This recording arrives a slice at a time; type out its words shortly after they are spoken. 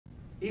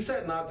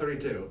ESET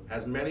NOD32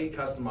 has many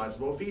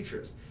customizable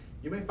features.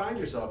 You may find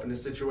yourself in a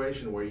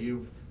situation where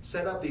you've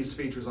set up these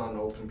features on an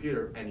old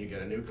computer and you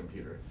get a new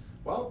computer.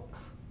 Well,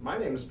 my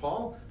name is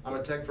Paul. I'm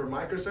a tech for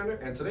Micro Center,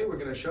 and today we're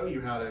going to show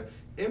you how to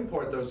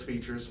import those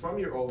features from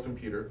your old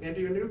computer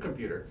into your new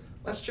computer.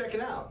 Let's check it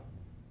out.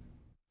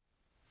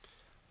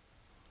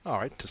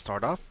 Alright, to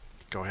start off,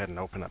 go ahead and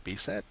open up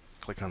ESET.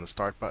 Click on the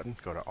Start button,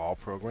 go to All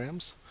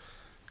Programs,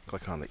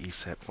 click on the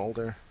ESET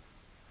folder,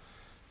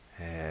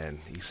 and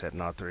ESET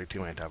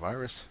NOD32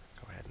 Antivirus.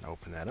 Go ahead and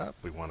open that up.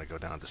 We want to go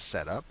down to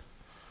Setup,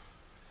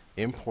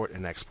 Import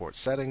and Export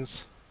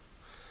Settings.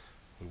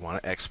 We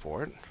want to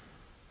export.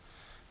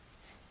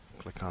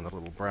 Click on the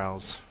little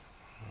browse.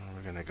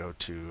 We're going to go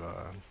to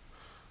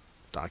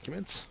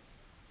Documents.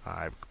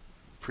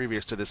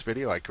 Previous to this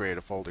video, I created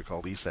a folder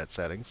called ESET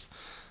Settings.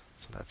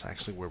 So that's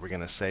actually where we're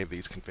going to save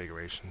these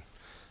configuration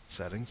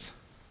settings.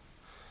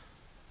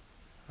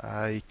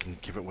 You can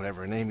give it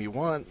whatever name you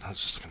want. I was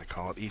just going to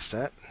call it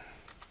ESET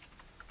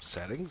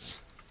Settings.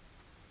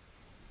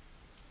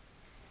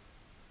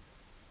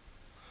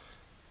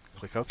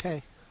 Click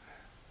OK.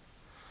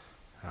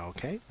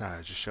 Okay,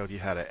 I just showed you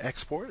how to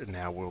export, and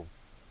now we'll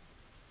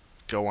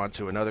go on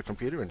to another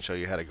computer and show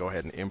you how to go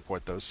ahead and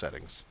import those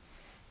settings.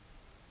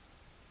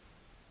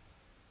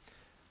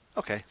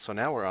 Okay, so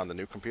now we're on the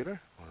new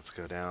computer. Let's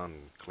go down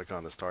and click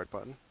on the Start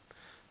button.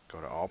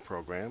 Go to All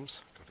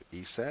Programs, go to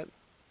ESET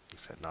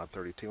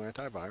NOD32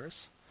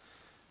 Antivirus.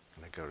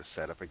 I'm going to go to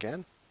Setup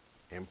again,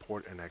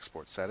 Import and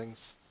Export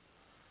Settings.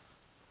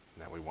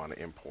 Now we want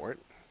to import.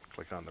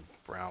 Click on the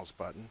Browse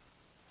button.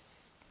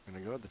 I'm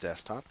going to go to the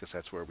desktop because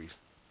that's where we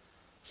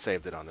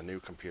saved it on the new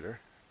computer.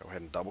 Go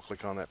ahead and double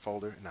click on that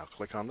folder. Now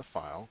click on the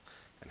file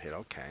and hit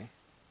OK.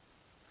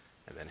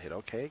 And then hit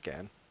OK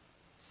again.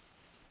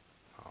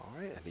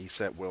 Alright, and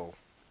ESET will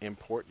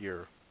import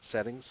your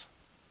settings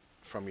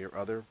from your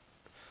other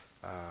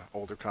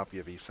older copy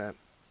of ESET.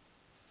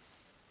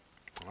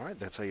 Alright,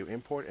 that's how you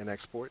import and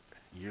export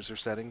user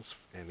settings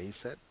in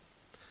ESET.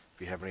 If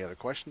you have any other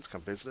questions,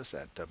 come visit us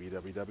at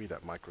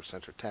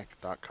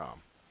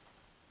www.microcentertech.com.